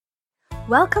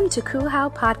Welcome to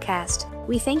Kuhau Podcast.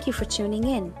 We thank you for tuning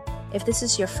in. If this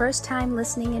is your first time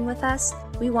listening in with us,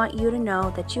 we want you to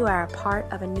know that you are a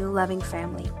part of a new loving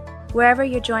family. Wherever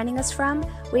you're joining us from,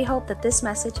 we hope that this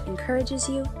message encourages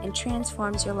you and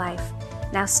transforms your life.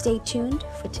 Now stay tuned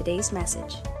for today's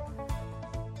message.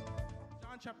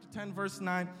 John chapter 10, verse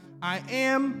 9, I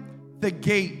am the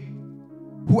gate.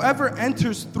 Whoever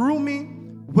enters through me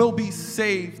will be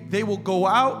saved. They will go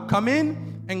out, come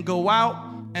in, and go out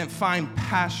and find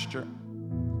pasture.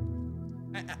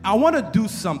 I want to do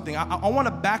something. I want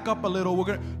to back up a little.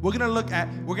 We're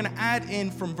gonna add in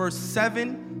from verse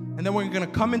 7, and then we're gonna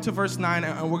come into verse 9,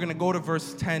 and we're gonna go to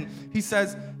verse 10. He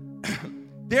says,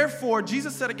 therefore,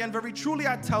 Jesus said again, very truly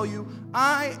I tell you,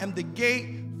 I am the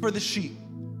gate for the sheep.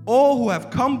 All who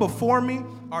have come before me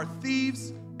are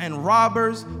thieves and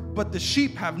robbers, but the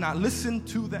sheep have not listened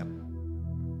to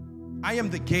them. I am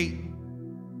the gate.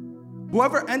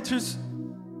 Whoever enters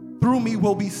through me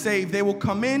will be saved. They will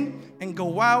come in and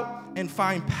go out and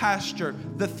find pasture.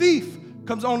 The thief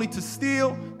comes only to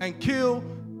steal and kill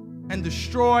and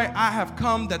destroy. I have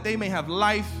come that they may have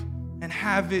life and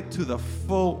have it to the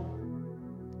full.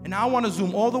 And I want to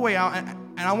zoom all the way out, and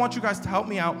I want you guys to help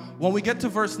me out. When we get to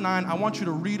verse 9, I want you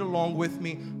to read along with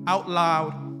me out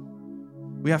loud.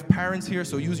 We have parents here,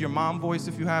 so use your mom voice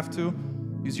if you have to.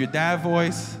 Use your dad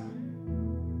voice.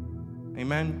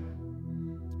 Amen.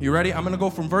 You ready? I'm going to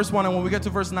go from verse 1, and when we get to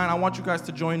verse 9, I want you guys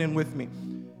to join in with me.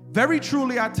 Very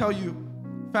truly I tell you,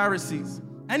 Pharisees,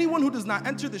 anyone who does not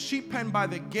enter the sheep pen by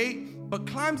the gate, but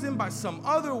climbs in by some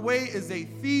other way is a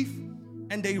thief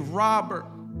and a robber.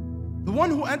 The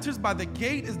one who enters by the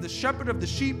gate is the shepherd of the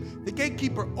sheep. The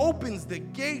gatekeeper opens the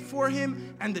gate for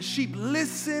him, and the sheep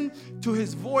listen to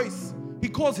his voice. He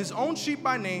calls his own sheep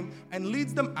by name and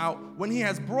leads them out. When he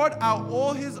has brought out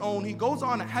all his own, he goes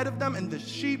on ahead of them, and the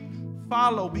sheep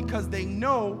follow because they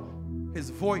know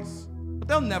his voice. But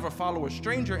they'll never follow a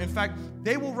stranger. In fact,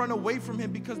 they will run away from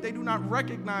him because they do not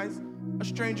recognize a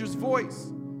stranger's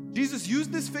voice. Jesus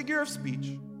used this figure of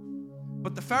speech,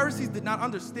 but the Pharisees did not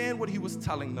understand what he was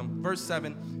telling them. Verse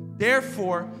 7,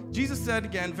 therefore, Jesus said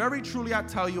again, very truly I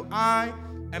tell you, I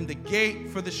am the gate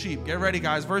for the sheep. Get ready,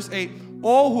 guys. Verse 8,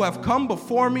 all who have come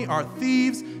before me are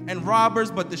thieves and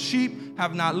robbers, but the sheep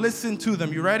have not listened to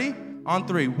them. You ready? On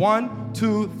 3. 1,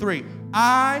 2, 3.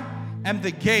 I am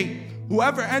the gate.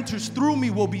 Whoever enters through me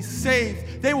will be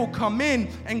saved. They will come in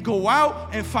and go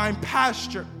out and find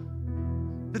pasture.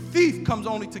 The thief comes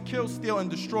only to kill, steal, and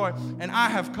destroy, and I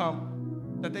have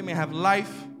come that they may have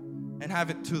life and have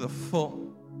it to the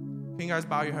full. Can you guys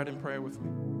bow your head in prayer with me?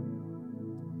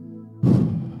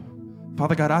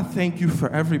 Father God, I thank you for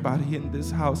everybody in this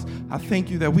house. I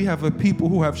thank you that we have a people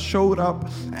who have showed up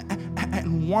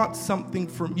and want something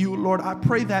from you, Lord. I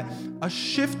pray that a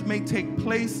shift may take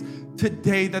place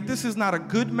today, that this is not a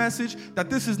good message,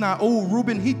 that this is not, oh,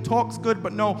 Ruben, he talks good,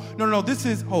 but no, this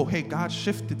is, oh, hey, God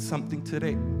shifted something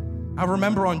today. I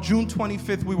remember on June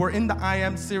 25th, we were in the I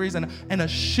Am series, and a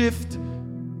shift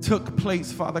took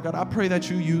place, Father God. I pray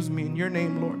that you use me in your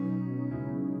name, Lord.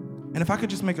 And if I could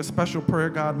just make a special prayer,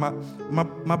 God,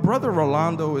 my brother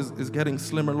Rolando is getting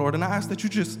slimmer, Lord, and I ask that you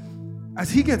just, as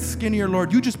he gets skinnier,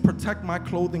 Lord, you just protect my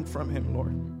clothing from him,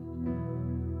 Lord.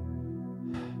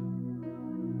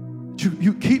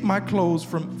 You keep my clothes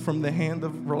from the hand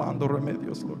of Rolando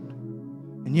Remedios, Lord.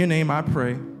 In your name I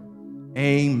pray,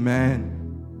 amen.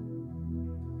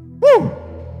 Woo!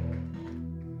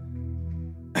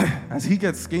 As he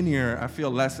gets skinnier, I feel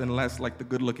less and less like the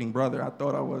good-looking brother I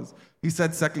thought I was. He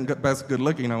said second best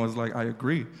good-looking. I was like, I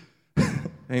agree.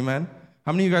 Amen.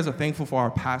 How many of you guys are thankful for our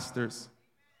pastors?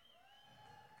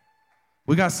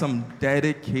 We got some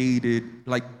dedicated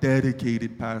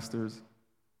pastors.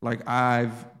 Like,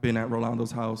 I've been at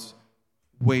Rolando's house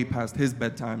way past his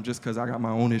bedtime just because I got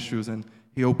my own issues, and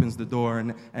he opens the door,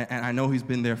 and I know he's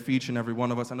been there for each and every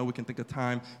one of us. I know we can think of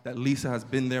time that Lisa has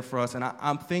been there for us, and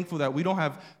I'm thankful that we don't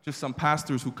have just some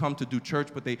pastors who come to do church,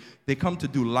 but they come to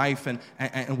do life and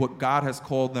what God has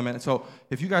called them. And so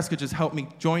if you guys could just help me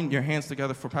join your hands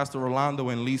together for Pastor Rolando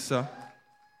and Lisa.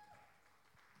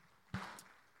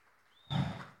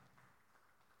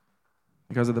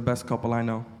 You guys are the best couple I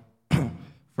know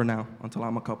for now, until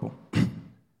I'm a couple.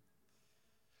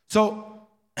 So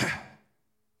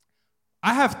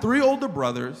I have 3 older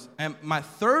brothers, and my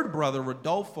third brother,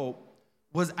 Rodolfo,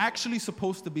 was actually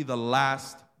supposed to be the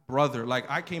last brother. Like,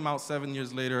 I came out 7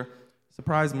 years later.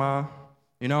 Surprise, Ma.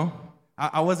 You know?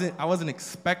 I wasn't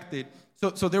expected.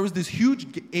 So there was this huge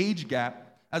age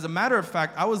gap. As a matter of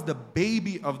fact, I was the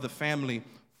baby of the family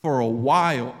for a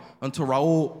while until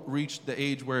Raul reached the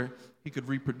age where he could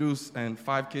reproduce and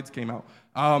 5 kids came out.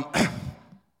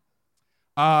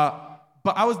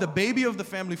 But I was the baby of the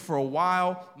family for a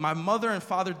while. My mother and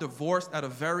father divorced at a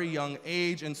very young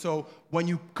age. And so when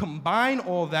you combine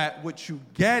all that, what you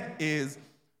get is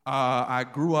I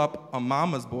grew up a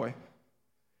mama's boy.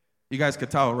 You guys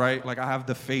could tell, right? Like, I have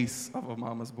the face of a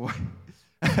mama's boy.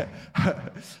 But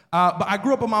I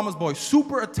grew up a mama's boy,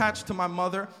 super attached to my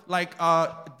mother. Like,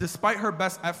 despite her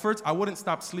best efforts, I wouldn't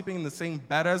stop sleeping in the same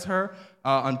bed as her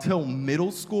until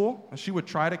middle school. She would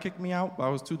try to kick me out, but I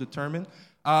was too determined.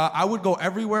 I would go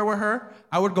everywhere with her.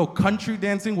 I would go country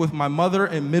dancing with my mother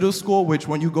in middle school, which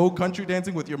when you go country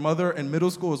dancing with your mother in middle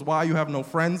school is why you have no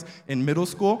friends in middle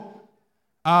school.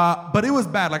 But it was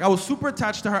bad. Like, I was super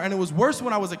attached to her, and it was worse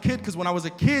when I was a kid, because when I was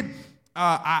a kid,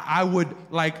 I would,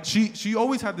 like, she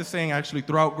always had this saying, actually,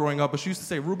 throughout growing up, but she used to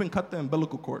say, Ruben, cut the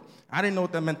umbilical cord. I didn't know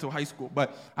what that meant till high school,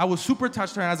 but I was super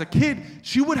attached to her, and as a kid,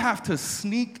 she would have to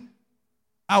sneak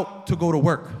out to go to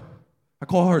work. I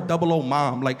call her 00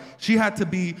 mom. Like, she had to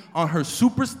be on her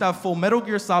super stuff, full Metal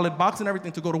Gear Solid box and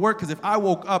everything to go to work, because if I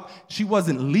woke up, she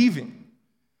wasn't leaving.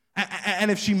 And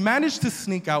if she managed to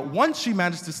sneak out, once she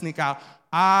managed to sneak out,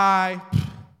 I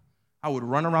would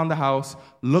run around the house,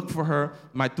 look for her.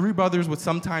 My 3 brothers would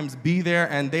sometimes be there,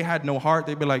 and they had no heart.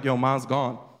 They'd be like, yo, mom's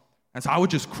gone. And so I would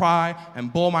just cry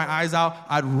and bawl my eyes out.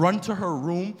 I'd run to her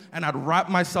room, and I'd wrap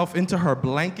myself into her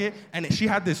blanket. And she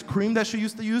had this cream that she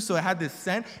used to use, so it had this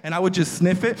scent, and I would just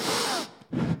sniff it.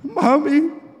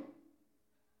 Mommy,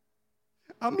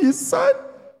 I'm your son.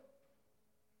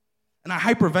 And I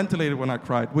hyperventilated when I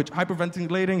cried, which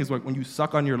hyperventilating is like when you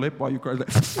suck on your lip while you cry.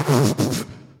 Like,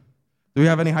 do we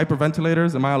have any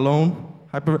hyperventilators? Am I alone?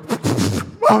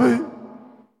 Mommy.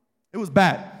 It was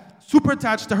bad. Super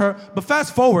attached to her. But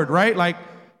fast forward, right? Like,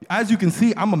 as you can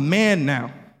see, I'm a man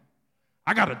now.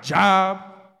 I got a job.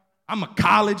 I'm a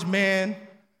college man.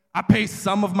 I pay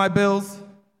some of my bills.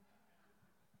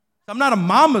 I'm not a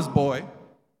mama's boy.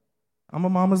 I'm a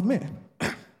mama's man.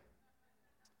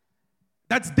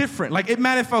 That's different. Like, it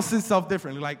manifests itself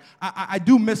differently. Like, I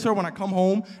do miss her when I come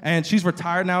home, and she's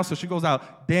retired now, so she goes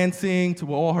out dancing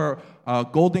to all her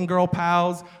Golden Girl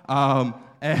pals.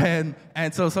 And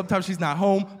so sometimes she's not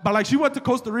home. But, like, she went to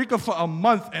Costa Rica for a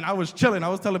month, and I was chilling. I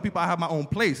was telling people I have my own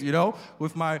place, you know,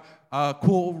 with my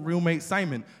cool roommate,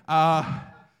 Simon. But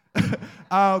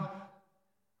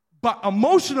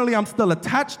emotionally, I'm still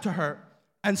attached to her.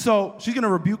 And so she's going to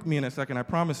rebuke me in a second, I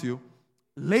promise you.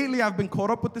 Lately, I've been caught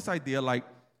up with this idea, like,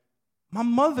 my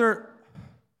mother,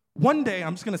 one day,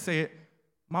 I'm just going to say it,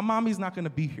 my mommy's not going to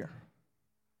be here.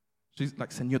 She's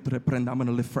like, Señor, te reprenda, I'm going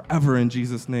to live forever in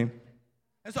Jesus' name.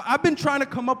 And so I've been trying to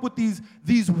come up with these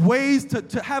ways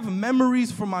to have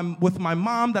memories with my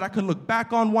mom that I could look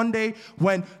back on one day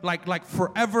when, like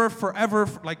forever,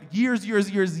 like years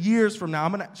from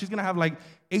now, she's going to have like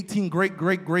 18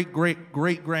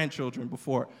 great-grandchildren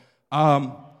before.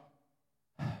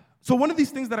 So one of these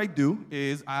things that I do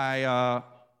is I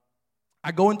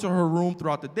go into her room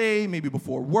throughout the day, maybe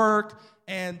before work,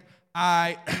 and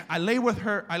I lay with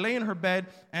her. I lay in her bed,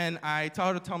 and I tell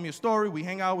her to tell me a story. We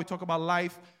hang out. We talk about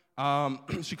life.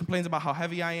 She complains about how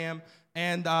heavy I am.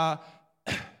 And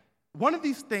one of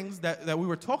these things that we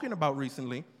were talking about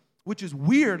recently, which is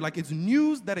weird, like it's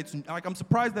news that it's, like I'm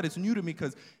surprised that it's new to me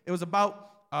because it was about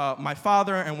my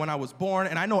father and when I was born,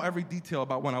 and I know every detail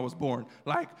about when I was born.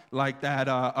 Like that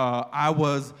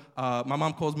my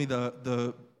mom calls me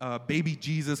the baby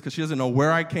Jesus because she doesn't know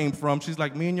where I came from. She's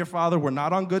like, me and your father were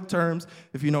not on good terms,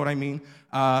 if you know what I mean.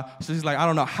 So she's like, I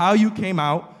don't know how you came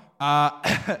out.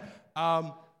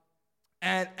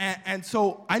 And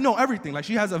so I know everything. Like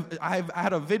I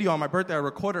had a video on my birthday. I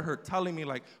recorded her telling me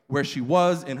like where she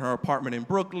was in her apartment in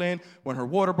Brooklyn, when her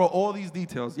water broke, all these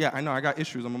details. Yeah, I know, I got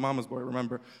issues. I'm a mama's boy,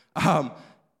 remember. So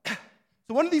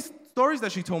one of these stories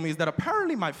that she told me is that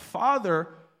apparently my father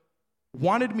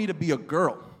wanted me to be a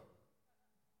girl.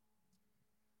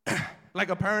 Like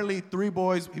apparently 3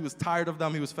 boys, he was tired of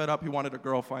them, he was fed up, he wanted a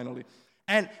girl finally.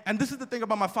 And this is the thing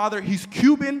about my father. He's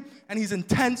Cuban, and he's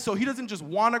intense, so he doesn't just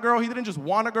want a girl. He didn't just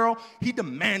want a girl. He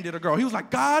demanded a girl. He was like,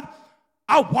 God,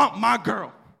 I want my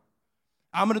girl.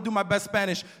 I'm going to do my best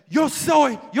Spanish. Yo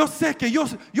sé que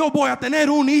yo voy a tener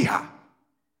una hija.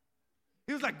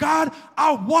 He was like, God,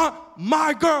 I want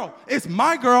my girl. It's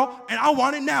my girl, and I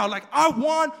want it now. Like, I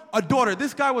want a daughter.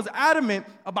 This guy was adamant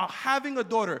about having a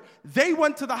daughter. They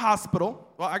went to the hospital.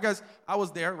 Well, I guess I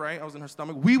was there, right? I was in her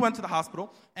stomach. We went to the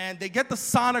hospital, and they get the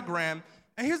sonogram.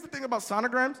 And here's the thing about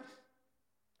sonograms.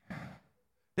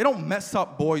 They don't mess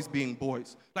up boys being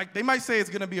boys. Like, they might say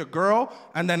it's going to be a girl,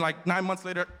 and then, like, 9 months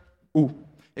later,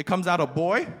 it comes out a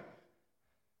boy.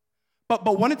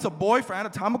 But when it's a boy for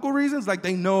anatomical reasons, like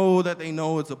they know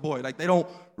it's a boy. Like they don't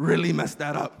really mess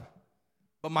that up.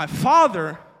 But my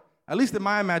father, at least in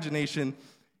my imagination,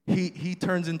 he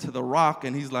turns into the Rock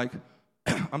and he's like,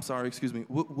 I'm sorry, excuse me.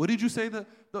 What did you say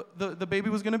the baby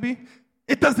was going to be?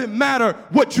 It doesn't matter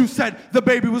what you said the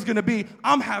baby was going to be.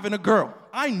 I'm having a girl.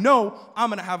 I know I'm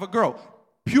going to have a girl.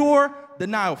 Pure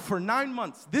denial. For 9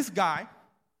 months, this guy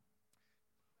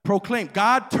proclaimed,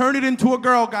 God, turn it into a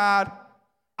girl, God.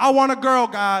 I want a girl,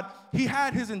 God. He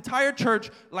had his entire church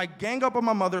like gang up on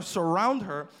my mother, surround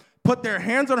her, put their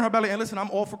hands on her belly. And listen,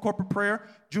 I'm all for corporate prayer.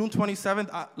 June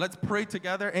 27th, let's pray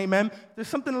together. Amen. There's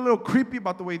something a little creepy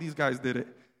about the way these guys did it.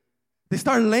 They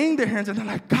started laying their hands and they're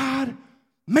like, God,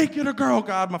 make it a girl,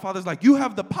 God. My father's like, you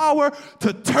have the power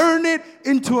to turn it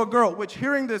into a girl. Which,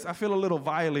 hearing this, I feel a little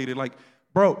violated. Like,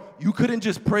 bro, you couldn't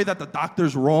just pray that the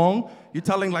doctor's wrong. You're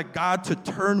telling, like, God to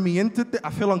turn me into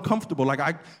I feel uncomfortable. Like,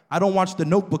 I don't watch The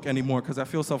Notebook anymore because I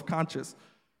feel self-conscious.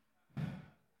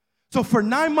 So for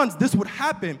 9 months, this would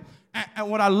happen. And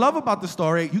what I love about the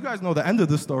story, you guys know the end of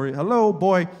the story. Hello,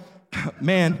 boy,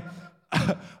 man.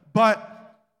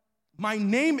 But my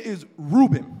name is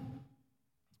Reuben,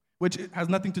 which has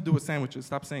nothing to do with sandwiches.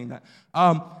 Stop saying that.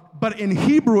 But in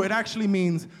Hebrew, it actually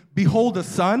means, behold a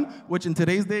son, which in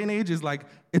today's day and age is like,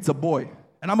 it's a boy.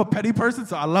 And I'm a petty person,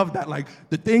 so I love that. Like,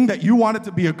 the thing that you wanted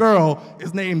to be a girl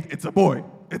is named, it's a boy.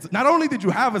 It's not only did you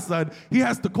have a son, he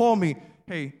has to call me,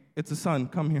 hey, it's a son,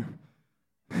 come here.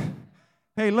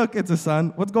 Hey, look, it's a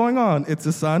son. What's going on? It's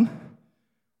a son.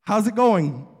 How's it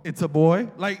going? It's a boy.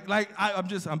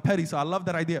 I'm petty, so I love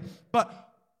that idea.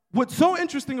 But what's so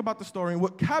interesting about the story and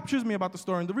what captures me about the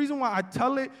story, and the reason why I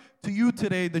tell it to you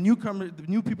today, the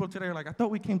new people today are like, I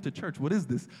thought we came to church. What is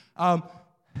this?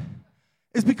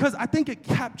 Is because I think it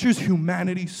captures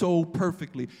humanity so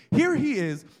perfectly. Here he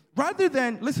is, rather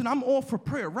than, listen, I'm all for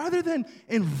prayer, rather than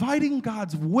inviting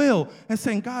God's will and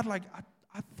saying, God, like,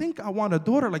 I think I want a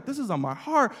daughter, like, this is on my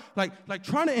heart, like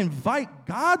trying to invite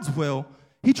God's will,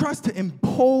 he tries to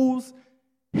impose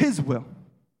his will.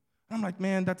 And I'm like,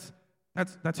 man, that's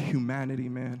humanity,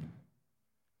 man.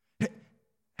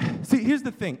 See, here's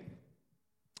the thing.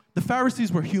 The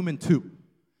Pharisees were human too.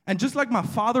 And just like my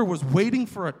father was waiting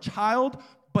for a child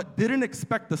but didn't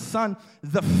expect a son,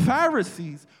 the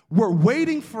Pharisees were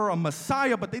waiting for a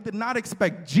Messiah, but they did not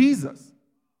expect Jesus.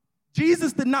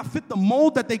 Jesus did not fit the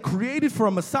mold that they created for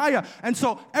a Messiah. And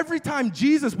so every time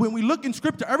Jesus, when we look in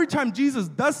Scripture, every time Jesus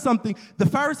does something, the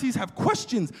Pharisees have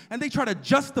questions and they try to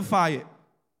justify it.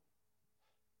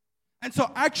 And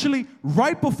so actually,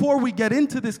 right before we get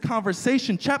into this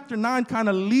conversation, chapter 9 kind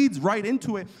of leads right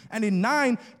into it. And in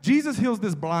 9, Jesus heals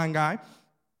this blind guy,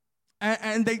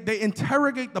 and they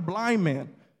interrogate the blind man.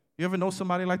 You ever know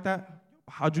somebody like that?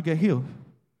 How'd you get healed?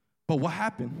 But what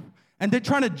happened? And they're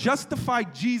trying to justify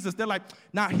Jesus. They're like,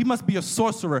 nah, he must be a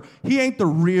sorcerer. He ain't the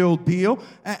real deal.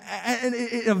 And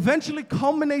it eventually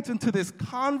culminates into this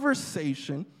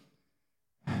conversation.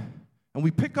 And we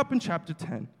pick up in chapter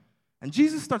 10. And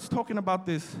Jesus starts talking about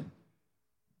this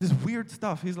weird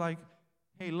stuff. He's like,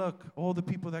 hey, look, all the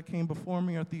people that came before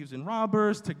me are thieves and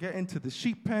robbers. To get into the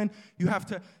sheep pen, you have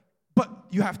to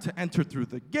enter through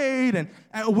the gate. And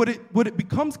what it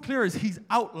becomes clear is he's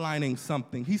outlining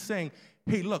something. He's saying,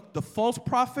 hey, look, the false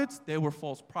prophets, they were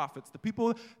false prophets. The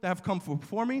people that have come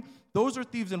before me, those are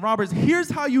thieves and robbers. Here's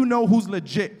how you know who's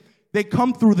legit. They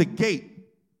come through the gate.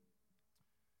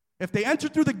 If they enter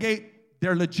through the gate,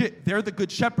 they're legit. They're the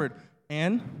good shepherd.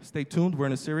 And stay tuned, we're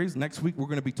in a series. Next week, we're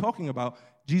going to be talking about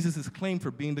Jesus' claim for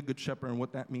being the good shepherd and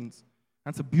what that means.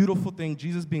 That's a beautiful thing,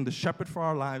 Jesus being the shepherd for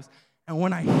our lives. And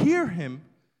when I hear him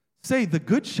say the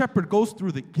good shepherd goes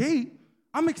through the gate,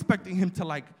 I'm expecting him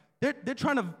to they're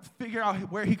trying to figure out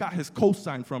where he got his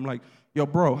cosign from. Like, yo,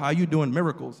 bro, how you doing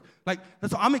miracles?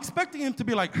 So I'm expecting him to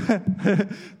be like,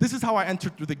 this is how I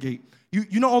entered through the gate.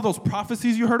 You know all those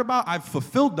prophecies you heard about? I've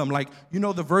fulfilled them. Like, you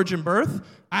know the virgin birth?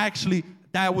 I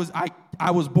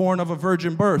was born of a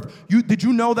virgin birth. Did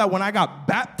you know that when I got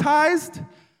baptized,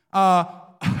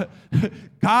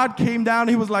 God came down,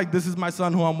 he was like, this is my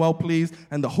son who I'm well pleased,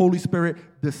 and the Holy Spirit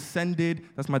descended,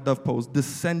 that's my dove pose,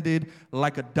 descended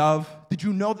like a dove. Did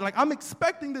you know that? I'm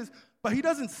expecting this, but he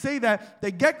doesn't say that.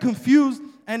 They get confused,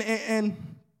 and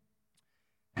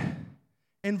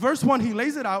in verse 1, he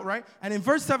lays it out, right? And in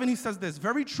verse 7, he says this,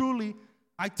 very truly,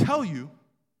 I tell you,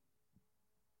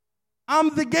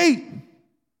 I'm the gate.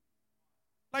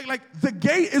 Like the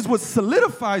gate is what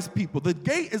solidifies people. The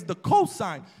gate is the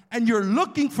cosign. And you're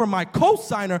looking for my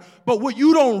cosigner, but what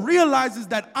you don't realize is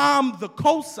that I'm the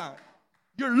cosign.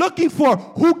 You're looking for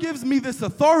who gives me this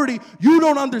authority. You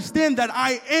don't understand that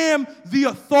I am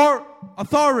the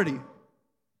authority.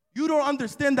 You don't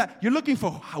understand that. You're looking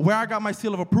for where I got my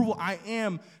seal of approval. I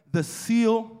am the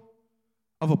seal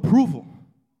of approval.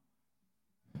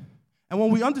 And when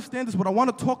we understand this, what I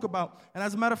want to talk about, and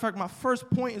as a matter of fact, my first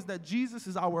point is that Jesus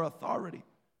is our authority.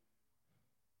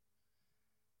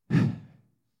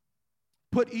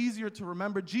 Put easier to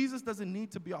remember, Jesus doesn't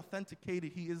need to be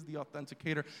authenticated. He is the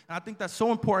authenticator. And I think that's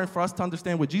so important for us to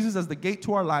understand with Jesus as the gate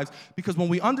to our lives, because when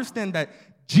we understand that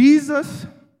Jesus,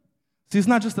 see, it's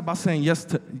not just about saying yes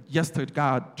to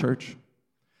God, church.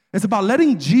 It's about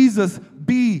letting Jesus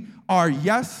be our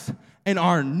yes and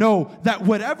our no, that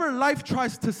whatever life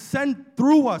tries to send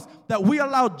through us, that we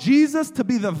allow Jesus to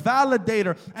be the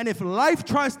validator. And if life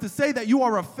tries to say that you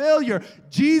are a failure,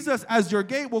 Jesus as your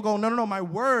gate will go, no, my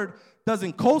word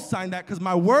doesn't co-sign that, because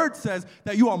my word says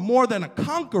that you are more than a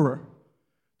conqueror.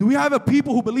 Do we have a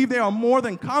people who believe they are more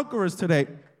than conquerors today?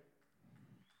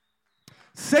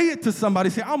 Say it to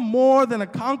somebody. Say, I'm more than a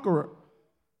conqueror.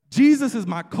 Jesus is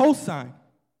my cosign.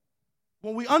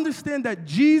 When we understand that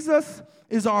Jesus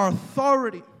is our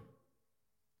authority,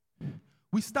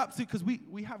 we stop, see, because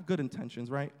we have good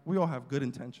intentions, right? We all have good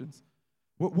intentions.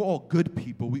 We're all good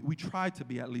people. We try to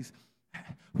be, at least.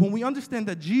 When we understand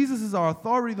that Jesus is our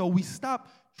authority, though, we stop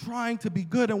trying to be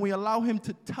good and we allow him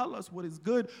to tell us what is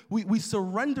good. We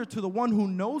surrender to the one who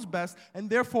knows best, and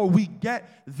therefore we get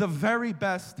the very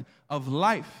best of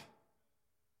life.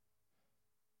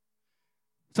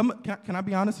 Can I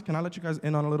be honest? Can I let you guys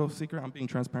in on a little secret? I'm being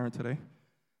transparent today.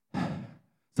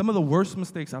 Some of the worst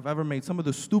mistakes I've ever made, some of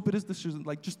the stupidest decisions,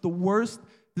 like just the worst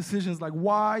decisions, like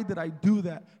why did I do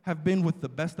that, have been with the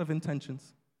best of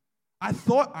intentions. I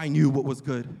thought I knew what was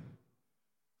good.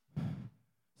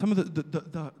 Some of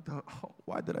the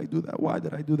why did I do that? Why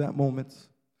did I do that moments?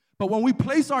 But when we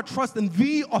place our trust in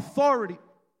the authority,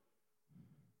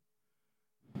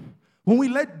 when we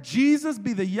let Jesus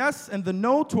be the yes and the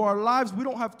no to our lives, we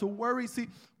don't have to worry. See,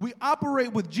 we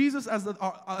operate with Jesus as an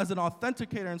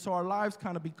authenticator, and so our lives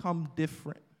kind of become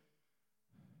different.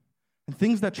 And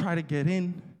things that try to get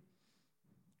in,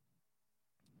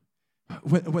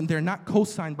 when they're not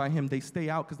co-signed by him, they stay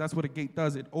out, because that's what a gate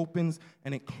does. It opens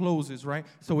and it closes, right?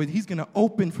 So he's going to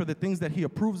open for the things that he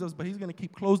approves of, but he's going to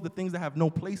keep closed the things that have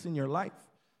no place in your life.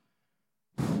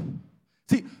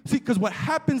 See, because what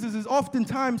happens is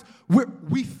oftentimes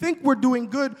we think we're doing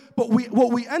good, but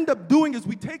what we end up doing is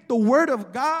we take the word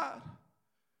of God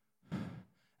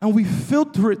and we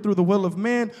filter it through the will of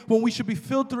man, when we should be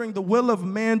filtering the will of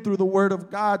man through the word of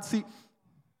God. See,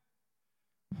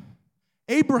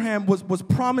 Abraham was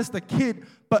promised a kid,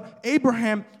 but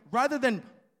Abraham, rather than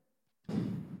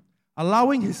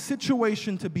allowing his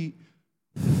situation to be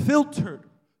filtered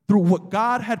through what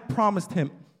God had promised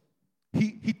him,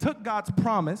 he took God's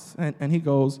promise and he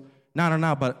goes,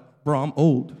 no, but bro, I'm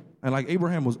old. And like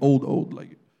Abraham was old,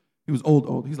 like he was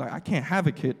old. He's like, I can't have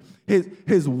a kid.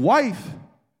 His wife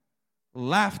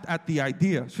laughed at the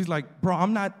idea. She's like, bro,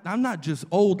 I'm not just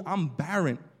old, I'm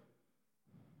barren.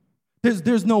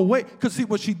 There's no way. Because see,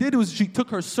 what she did was she took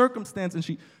her circumstance and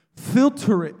she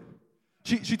filtered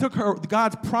it. She took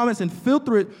God's promise and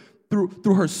filtered it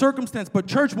through her circumstance. But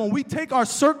church, when we take our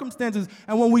circumstances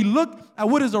and when we look at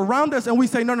what is around us and we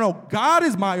say, no, God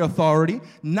is my authority,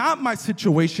 not my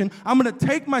situation. I'm going to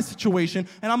take my situation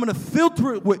and I'm going to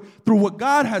filter it through what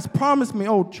God has promised me.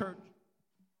 Oh, church.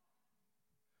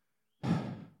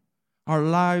 Our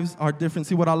lives are different.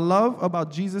 See, what I love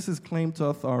about Jesus' claim to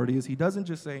authority is he doesn't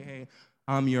just say, hey,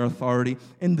 I'm your authority.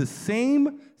 In the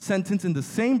same sentence, in the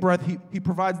same breath, he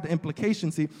provides the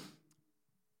implication. See,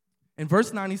 in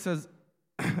verse 9, he says,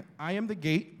 I am the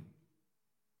gate.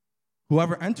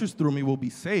 Whoever enters through me will be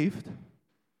saved.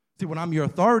 See, when I'm your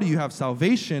authority, you have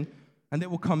salvation, and they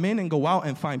will come in and go out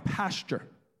and find pasture.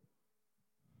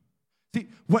 See,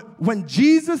 when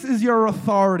Jesus is your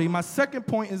authority, my second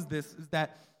point is this, is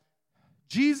that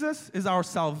Jesus is our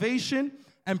salvation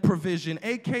and provision,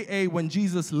 a.k.a. when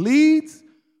Jesus leads,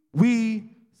 we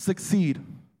succeed.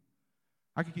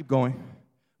 I can keep going.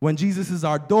 When Jesus is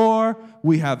our door,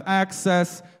 we have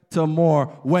access to more.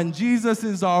 When Jesus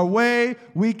is our way,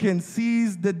 we can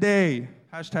seize the day.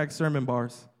 Hashtag sermon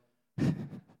bars.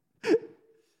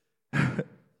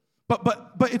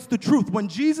 But it's the truth. When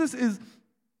Jesus is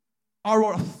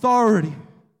our authority,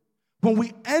 when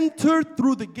we enter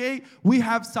through the gate, we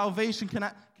have salvation. Can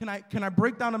I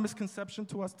break down a misconception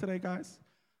to us today, guys?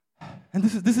 And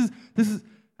this is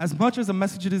as much as a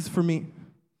message it is for me.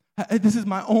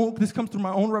 This comes through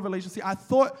my own revelation. See, I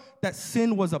thought that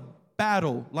sin was a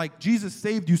battle. Like Jesus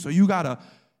saved you, so you gotta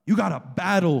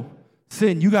battle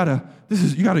sin. You gotta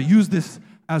use this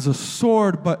as a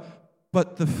sword.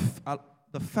 But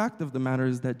the fact of the matter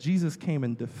is that Jesus came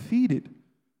and defeated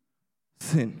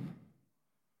sin.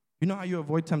 You know how you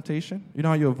avoid temptation? You know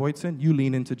how you avoid sin? You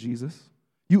lean into Jesus.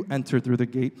 you enter through the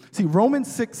gate. See, Romans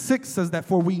 6:6 says that,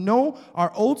 for we know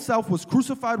our old self was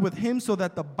crucified with him so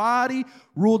that the body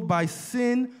ruled by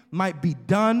sin might be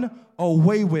done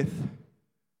away with,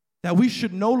 that we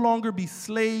should no longer be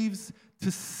slaves to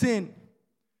sin.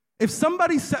 If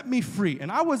somebody set me free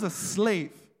and I was a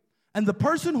slave, and the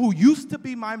person who used to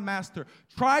be my master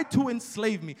tried to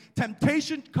enslave me,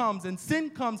 temptation comes and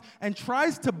sin comes and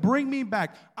tries to bring me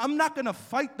back, I'm not going to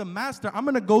fight the master. I'm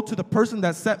going to go to the person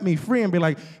that set me free and be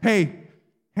like, hey,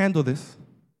 handle this.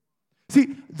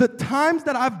 See, the times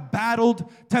that I've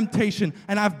battled temptation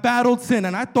and I've battled sin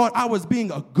and I thought I was being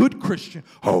a good Christian,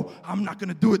 oh, I'm not going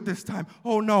to do it this time.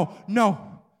 Oh,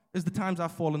 no, is the times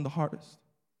I've fallen the hardest.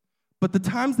 But the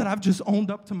times that I've just owned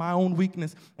up to my own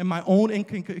weakness and my own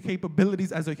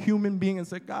incapabilities as a human being and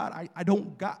said, God, I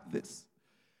don't got this.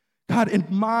 God, in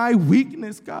my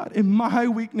weakness,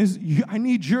 I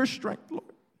need your strength,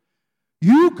 Lord.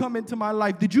 You come into my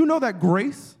life. Did you know that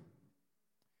grace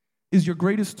is your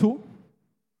greatest tool?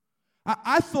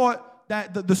 I thought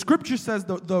that the scripture says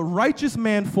the righteous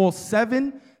man falls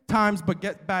 7 times but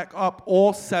get back up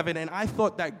all 7, and I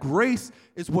thought that grace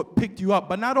is what picked you up.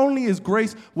 But not only is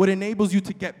grace what enables you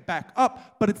to get back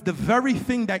up, but it's the very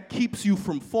thing that keeps you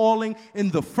from falling in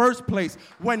the first place.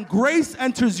 When grace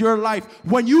enters your life,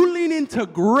 when you lean into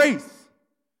grace,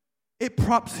 it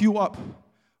props you up.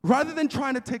 Rather than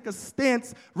trying to take a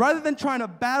stance, rather than trying to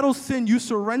battle sin, you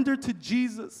surrender to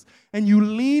Jesus and you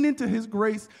lean into his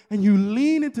grace and you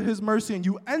lean into his mercy and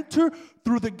you enter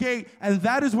through the gate, and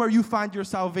that is where you find your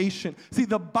salvation. See,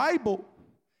 the Bible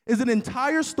is an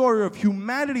entire story of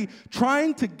humanity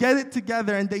trying to get it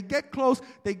together, and they get close,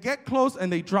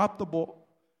 and they drop the ball.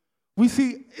 We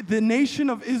see the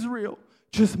nation of Israel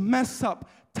just mess up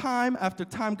time after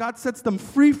time. God sets them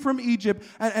free from Egypt,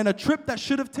 and a trip that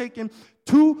should have taken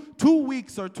two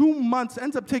weeks or 2 months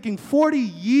ends up taking 40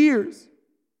 years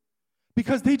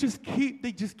because they just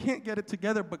can't get it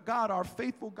together. But God, our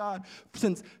faithful God,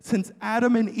 since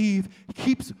Adam and Eve,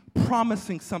 keeps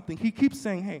promising something. He keeps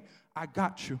saying, hey, I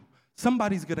got you.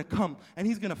 Somebody's going to come, and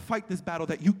he's going to fight this battle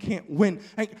that you can't win.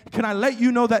 And can I let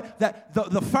you know that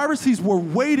the Pharisees were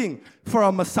waiting for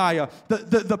a Messiah.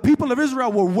 The people of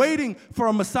Israel were waiting for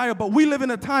a Messiah, but we live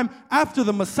in a time after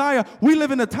the Messiah. We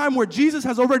live in a time where Jesus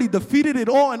has already defeated it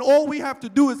all, and all we have to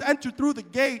do is enter through the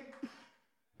gate.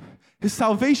 His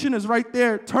salvation is right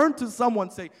there. Turn to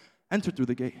someone, say, enter through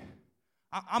the gate.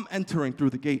 I'm entering through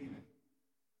the gate.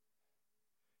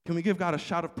 Can we give God a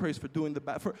shout of praise for doing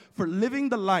for living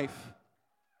the life?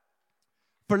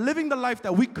 For living the life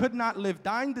that we could not live,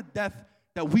 dying the death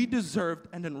that we deserved,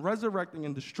 and then resurrecting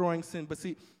and destroying sin. But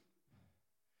see,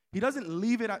 he doesn't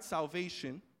leave it at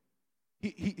salvation.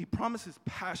 He promises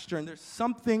pasture, and there's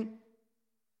something.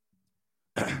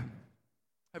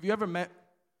 Have you ever met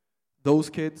those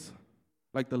kids,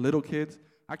 like the little kids?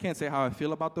 I can't say how I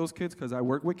feel about those kids because I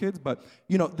work with kids, but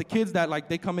you know, the kids that like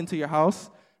they come into your house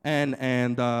and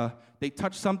they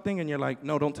touch something and you're like,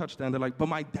 no, don't touch that. And they're like, but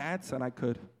my dad said I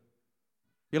could.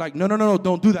 You're like, no,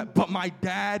 don't do that. But my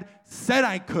dad said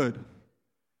I could.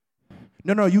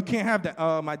 No, you can't have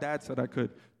that. My dad said I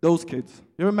could. Those kids.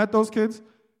 You ever met those kids?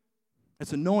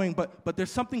 It's annoying, but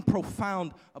there's something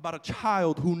profound about a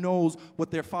child who knows what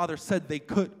their father said they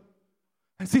could.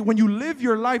 And see, when you live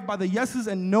your life by the yeses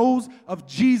and nos of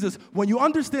Jesus, when you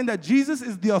understand that Jesus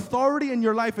is the authority in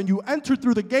your life and you enter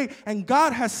through the gate and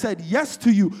God has said yes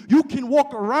to you, you can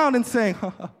walk around and say,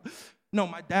 no,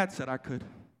 my dad said I could.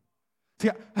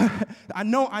 See, I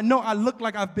know I look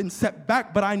like I've been set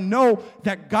back, but I know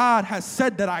that God has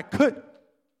said that I could.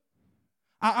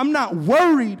 I'm not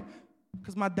worried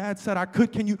because my dad said I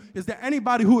could. Is there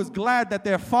anybody who is glad that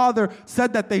their father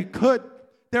said that they could?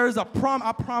 There is a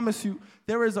I promise you,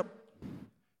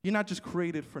 you're not just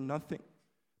created for nothing.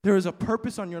 There is a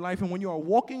purpose on your life, and when you are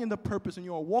walking in the purpose and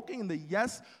you are walking in the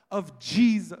yes of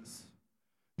Jesus,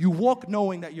 you walk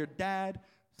knowing that your dad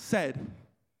said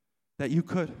that you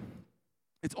could.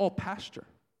 It's all pasture.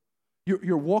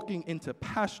 You're walking into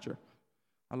pasture.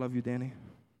 I love you, Danny.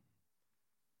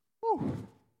 Woo.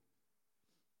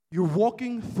 You're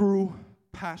walking through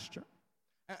pasture.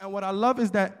 And what I love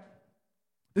is that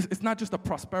it's not just a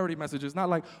prosperity message. It's not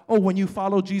like, oh, when you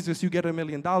follow Jesus, you get $1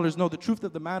 million. No, the truth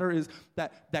of the matter is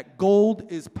that gold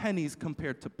is pennies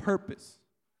compared to purpose.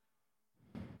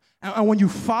 And when you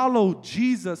follow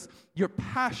Jesus, your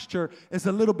pasture is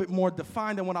a little bit more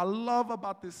defined. And what I love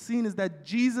about this scene is that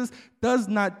Jesus does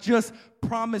not just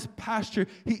promise pasture.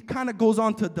 He kind of goes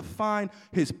on to define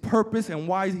his purpose and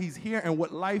why he's here and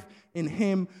what life in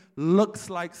him looks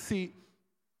like. See,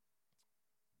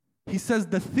 he says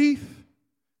the thief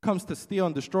comes to steal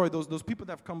and destroy. Those people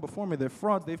that have come before me, they're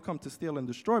frauds. They've come to steal and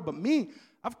destroy. But me,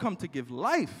 I've come to give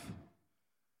life,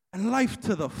 and life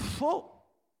to the full.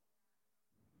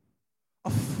 A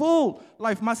full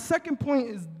life. My second point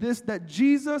is this, that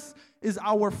Jesus is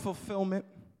our fulfillment.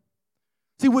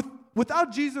 See,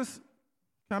 without Jesus,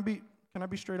 can I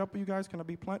be straight up with you guys? Can I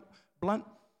be blunt?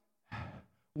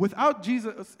 Without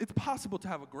Jesus, it's possible to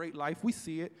have a great life. We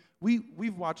see it.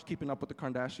 We've watched Keeping Up with the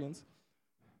Kardashians.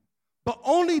 But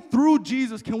only through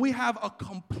Jesus can we have a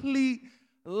complete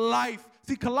life.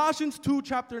 See, Colossians 2,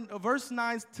 verse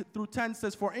 9 through 10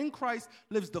 says, "For in Christ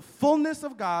lives the fullness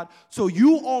of God, so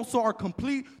you also are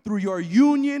complete through your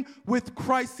union with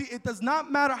Christ." See, it does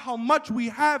not matter how much we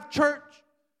have, church.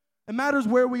 It matters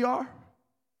where we are.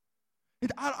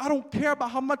 I don't care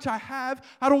about how much I have.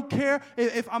 I don't care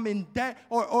if I'm in debt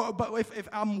but if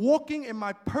I'm walking in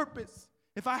my purpose.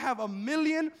 If I have $1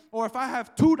 million or if I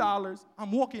have $2,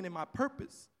 I'm walking in my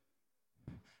purpose.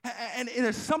 And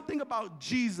there's something about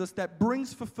Jesus that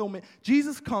brings fulfillment.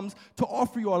 Jesus comes to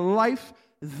offer you a life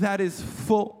that is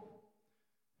full.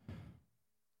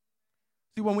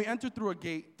 See, when we enter through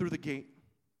the gate,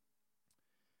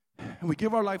 and we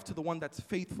give our life to the one that's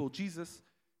faithful, Jesus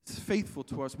is faithful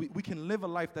to us. We can live a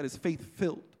life that is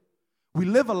faith-filled. We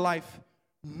live a life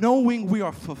knowing we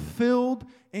are fulfilled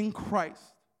in Christ.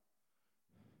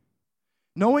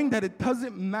 Knowing that it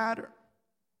doesn't matter.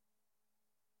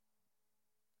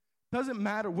 Doesn't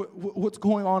matter what's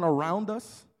going on around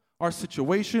us, our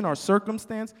situation, our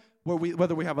circumstance,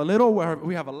 whether we have a little, whether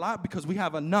we have a lot, because we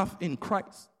have enough in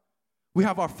Christ. We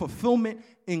have our fulfillment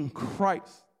in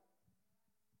Christ.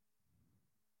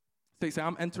 Say,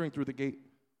 I'm entering through the gate.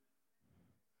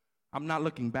 I'm not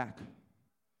looking back.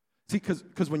 See,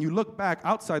 because when you look back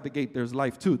outside the gate, there's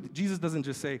life too. Jesus doesn't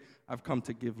just say, I've come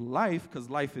to give life, because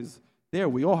life is there.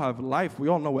 We all have life. We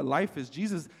all know what life is.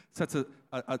 Jesus sets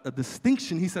a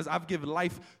distinction. He says, I've given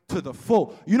life to the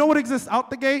full. You know what exists out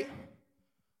the gate?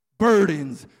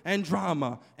 Burdens and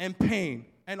drama and pain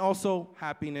and also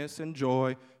happiness and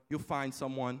joy. You'll find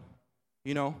someone,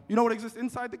 you know. You know what exists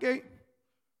inside the gate?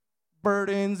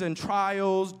 Burdens and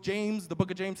trials. The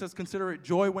book of James says, consider it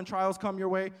joy when trials come your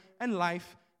way, and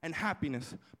life and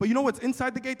happiness. But you know what's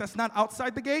inside the gate that's not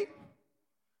outside the gate?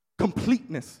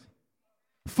 Completeness.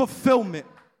 Fulfillment.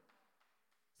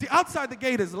 See, outside the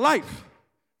gate is life,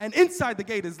 and inside the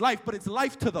gate is life, but it's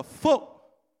life to the full.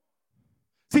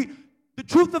 See, the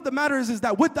truth of the matter is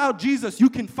that without Jesus, you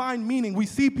can find meaning. We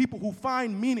see people who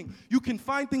find meaning. You can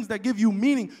find things that give you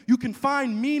meaning. You can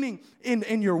find meaning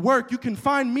in your work. You can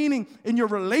find meaning in your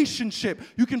relationship.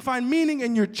 You can find meaning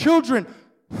in your children.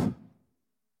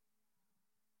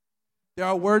 There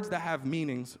are words that have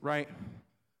meanings, right?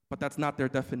 But that's not their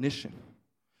definition.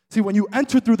 See, when you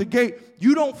enter through the gate,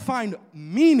 you don't find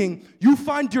meaning. You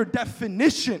find your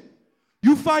definition.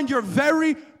 You find your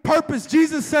very purpose.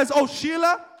 Jesus says, oh,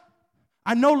 Sheila,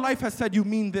 I know life has said you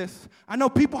mean this. I know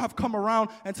people have come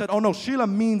around and said, oh, no, Sheila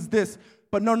means this.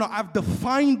 But no, I've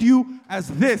defined you as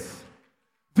this.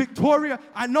 Victoria,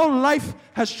 I know life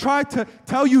has tried to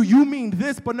tell you you mean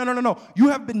this, but no. You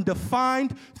have been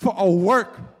defined for a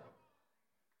work.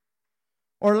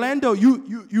 Orlando,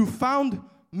 you found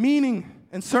meaning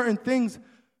in certain things,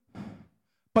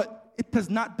 but it does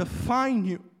not define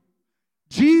you.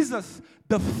 Jesus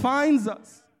defines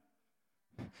us.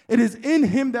 It is in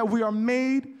him that we are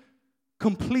made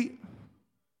complete.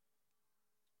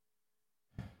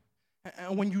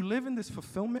 And when you live in this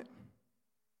fulfillment,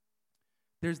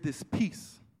 there's this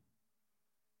peace.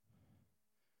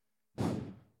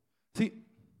 See,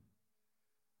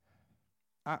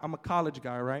 I'm a college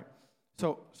guy, right?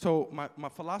 So my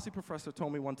philosophy professor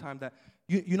told me one time that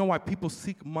you know why people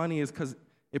seek money is because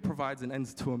it provides an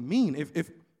ends to a mean.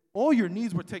 If all your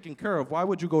needs were taken care of, why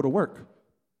would you go to work?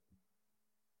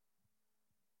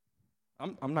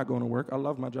 I'm not going to work. I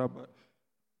love my job, but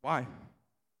why?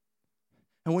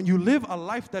 And when you live a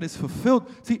life that is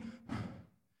fulfilled, see,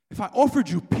 if I offered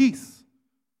you peace,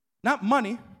 not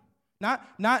money, not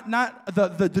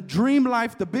the dream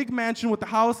life, the big mansion with the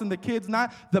house and the kids,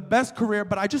 not the best career,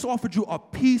 but I just offered you a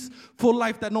peaceful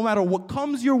life that no matter what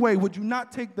comes your way, would you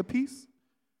not take the peace?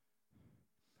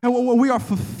 And when we are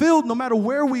fulfilled, no matter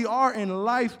where we are in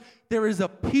life, there is a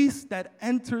peace that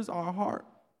enters our heart.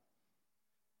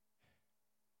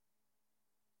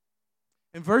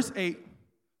 In verse 8,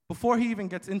 before he even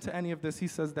gets into any of this, he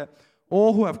says that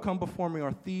all who have come before me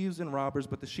are thieves and robbers,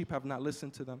 but the sheep have not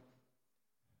listened to them.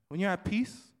 When you're at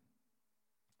peace,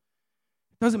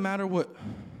 it doesn't matter what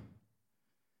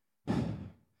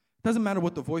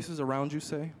the voices around you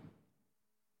say.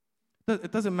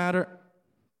 It doesn't matter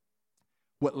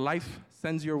what life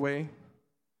sends your way.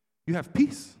 You have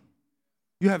peace.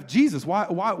 You have Jesus. Why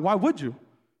would you?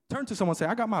 Turn to someone and say,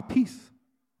 I got my peace.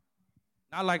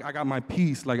 Not like I got my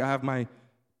peace, like I have my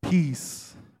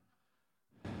peace.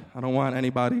 I don't want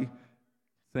anybody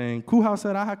saying, Kuhau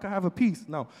said I have a peace.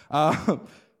 No.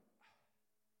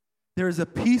 There is a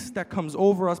peace that comes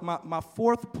over us. My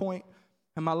fourth point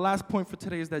and my last point for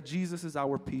today is that Jesus is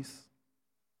our peace,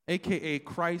 a.k.a.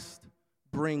 Christ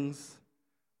brings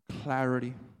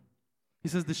clarity. He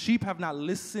says, the sheep have not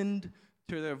listened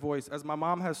to their voice. As my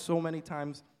mom has so many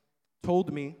times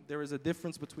told me, there is a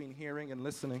difference between hearing and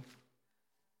listening.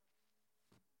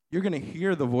 You're going to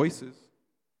hear the voices.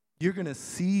 You're going to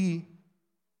see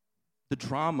the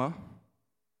drama,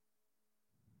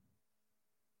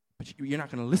 but you're not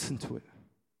going to listen to it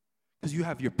because you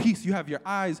have your peace. You have your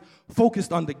eyes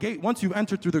focused on the gate. Once you've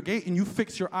entered through the gate and you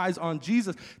fix your eyes on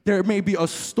Jesus, there may be a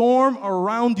storm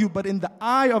around you, but in the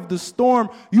eye of the storm,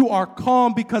 you are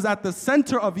calm because at the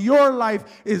center of your life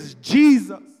is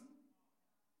Jesus.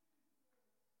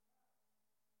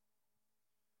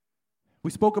 We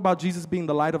spoke about Jesus being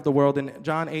the light of the world. In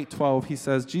John 8:12, he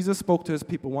says, Jesus spoke to his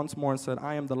people once more and said,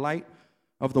 I am the light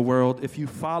of the world. If you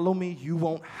follow me, you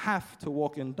won't have to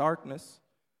walk in darkness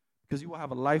because you will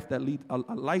have a light that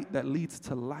leads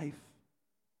to life.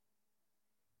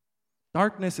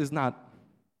 Darkness is not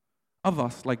of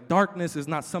us. Like darkness is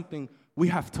not something we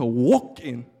have to walk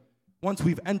in once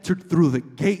we've entered through the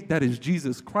gate that is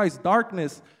Jesus Christ.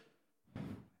 Darkness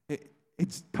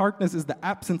is the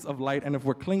absence of light, and if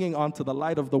we're clinging onto the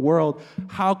light of the world,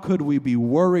 how could we be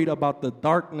worried about the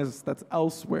darkness that's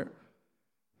elsewhere?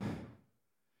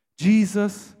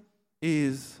 Jesus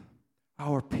is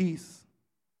our peace.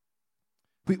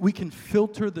 We can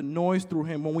filter the noise through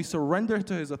him. When we surrender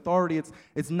to his authority,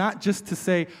 it's not just to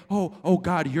say, oh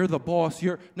God, you're the boss.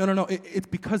 No. It's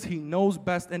because he knows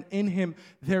best, and in him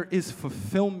there is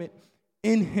fulfillment.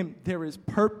 In him there is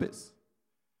purpose.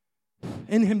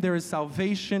 In him there is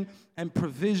salvation and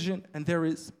provision, and there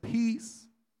is peace.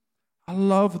 I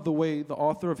love the way the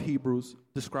author of Hebrews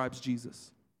describes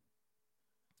Jesus.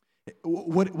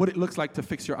 What it looks like to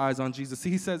fix your eyes on Jesus. See,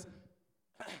 he says,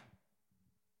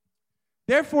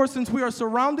 therefore, since we are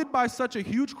surrounded by such a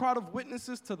huge crowd of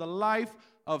witnesses to the life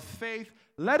of faith,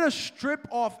 let us strip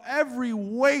off every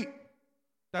weight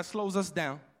that slows us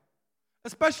down,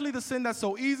 especially the sin that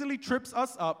so easily trips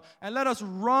us up, and let us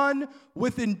run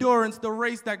with endurance the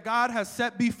race that God has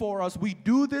set before us. We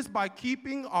do this by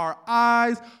keeping our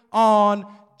eyes on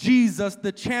Jesus,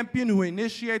 the champion who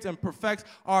initiates and perfects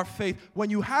our faith. When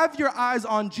you have your eyes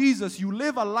on Jesus, you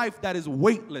live a life that is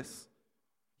weightless.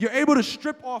 You're able to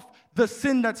strip off the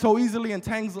sin that so easily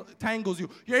entangles you.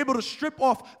 You're able to strip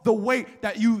off the weight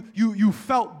that you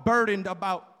felt burdened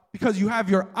about, because you have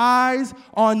your eyes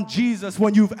on Jesus.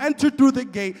 When you've entered through the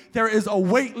gate, there is a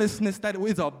weightlessness that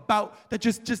is about, that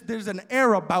just there's an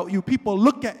air about you. People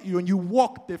look at you and you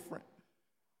walk different.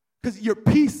 Because your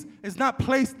peace is not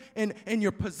placed in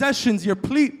your possessions. Your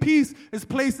peace is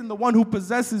placed in the one who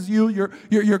possesses you,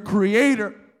 your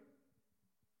creator.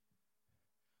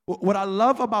 What I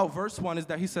love about verse 1 is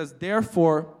that he says,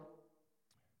 therefore,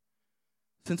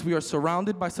 since we are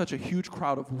surrounded by such a huge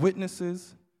crowd of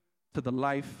witnesses to the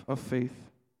life of faith.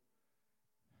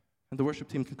 And the worship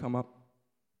team can come up.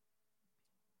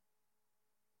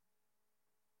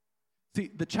 See,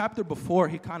 the chapter before,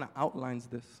 he kind of outlines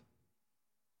this.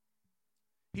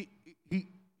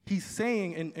 He's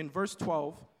saying in verse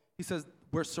 12, he says,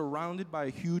 we're surrounded by a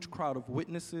huge crowd of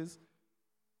witnesses.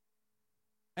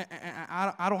 And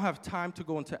I don't have time to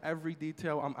go into every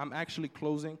detail. I'm actually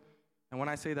closing. And when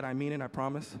I say that, I mean it, I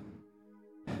promise.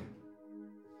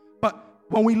 But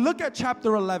when we look at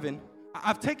chapter 11,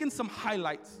 I've taken some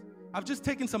highlights. I've just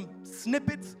taken some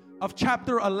snippets of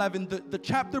chapter 11, the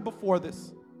chapter before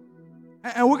this.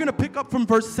 And we're going to pick up from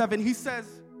verse 7. He says,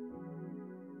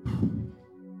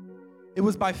 it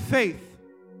was by faith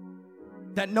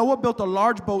that Noah built a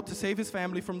large boat to save his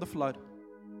family from the flood.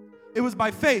 It was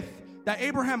by faith that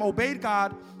Abraham obeyed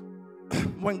God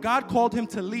when God called him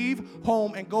to leave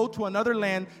home and go to another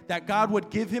land that God would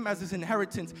give him as his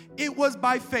inheritance. It was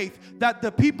by faith that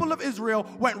the people of Israel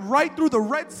went right through the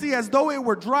Red Sea as though it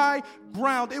were dry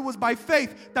ground. It was by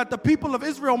faith that the people of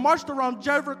Israel marched around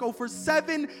Jericho for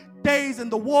 7 days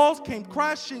and the walls came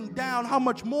crashing down. How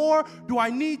much more do I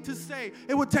need to say?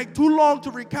 It would take too long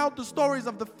to recount the stories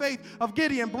of the faith of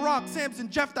Gideon, Barak, Samson,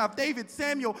 Jephthah, David,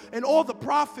 Samuel, and all the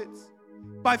prophets.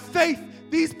 By faith,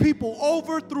 these people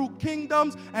overthrew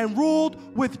kingdoms and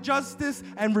ruled with justice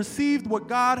and received what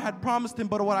God had promised him.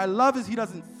 But what I love is he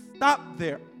doesn't stop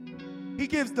there. He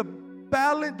gives the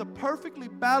perfectly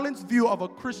balanced view of a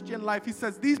Christian life. He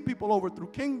says these people overthrew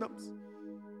kingdoms,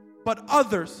 but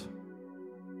others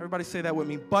Everybody say that with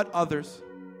me. But others.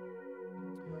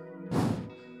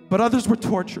 But others were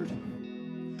tortured,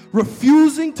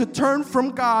 refusing to turn from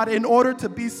God in order to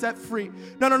be set free.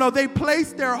 No. They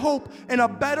placed their hope in a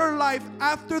better life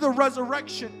after the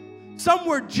resurrection. Some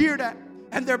were jeered at,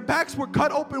 and their backs were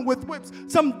cut open with whips.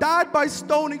 Some died by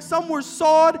stoning. Some were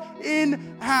sawed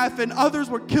in half, and others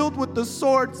were killed with the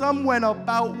sword. Some went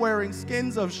about wearing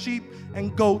skins of sheep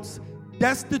and goats,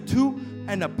 destitute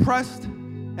and oppressed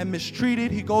and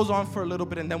mistreated. He goes on for a little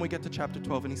bit, and then we get to chapter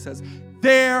 12, and he says,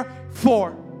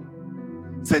 therefore,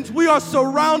 since we are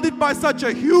surrounded by such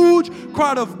a huge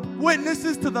crowd of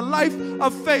witnesses to the life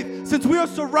of faith, since we are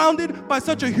surrounded by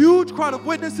such a huge crowd of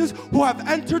witnesses who have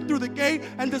entered through the gate,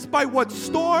 and despite what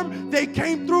storm they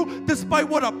came through, despite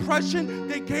what oppression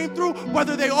they came through,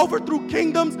 whether they overthrew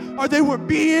kingdoms or they were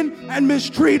being and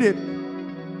mistreated,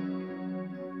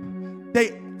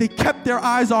 they kept their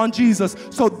eyes on Jesus.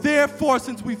 So therefore,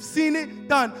 since we've seen it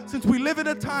done, since we live in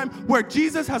a time where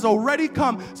Jesus has already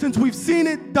come, since we've seen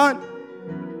it done,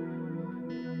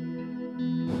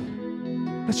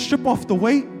 let's strip off the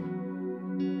weight.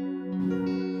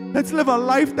 Let's live a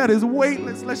life that is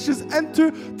weightless. Let's just enter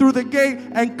through the gate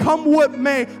and come what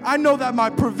may. I know that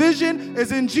my provision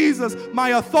is in Jesus. My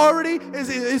authority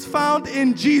is found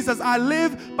in Jesus. I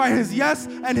live by his yes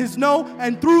and his no.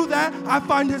 And through that, I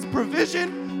find his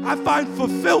provision. I find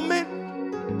fulfillment.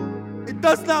 It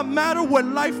does not matter what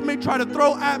life may try to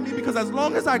throw at me, because as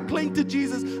long as I cling to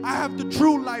Jesus, I have the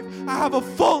true life. I have a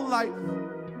full life.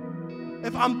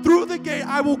 If I'm through the gate,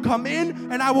 I will come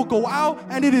in and I will go out,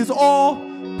 and it is all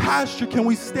pasture. Can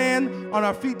we stand on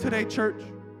our feet today, church?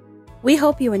 We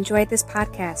hope you enjoyed this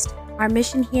podcast. Our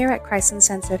mission here at Christ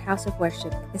Uncensored House of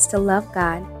Worship is to love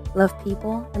God, love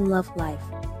people, and love life.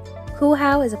 Cool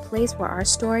How is a place where our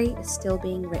story is still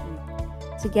being written.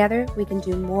 Together, we can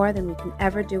do more than we can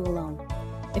ever do alone.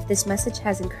 If this message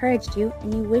has encouraged you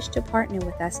and you wish to partner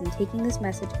with us in taking this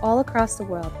message all across the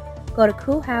world, go to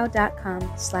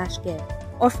coolhow.com/give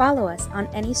or follow us on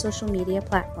any social media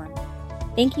platform.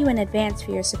 Thank you in advance for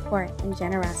your support and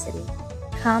generosity.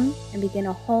 Come and begin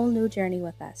a whole new journey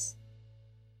with us.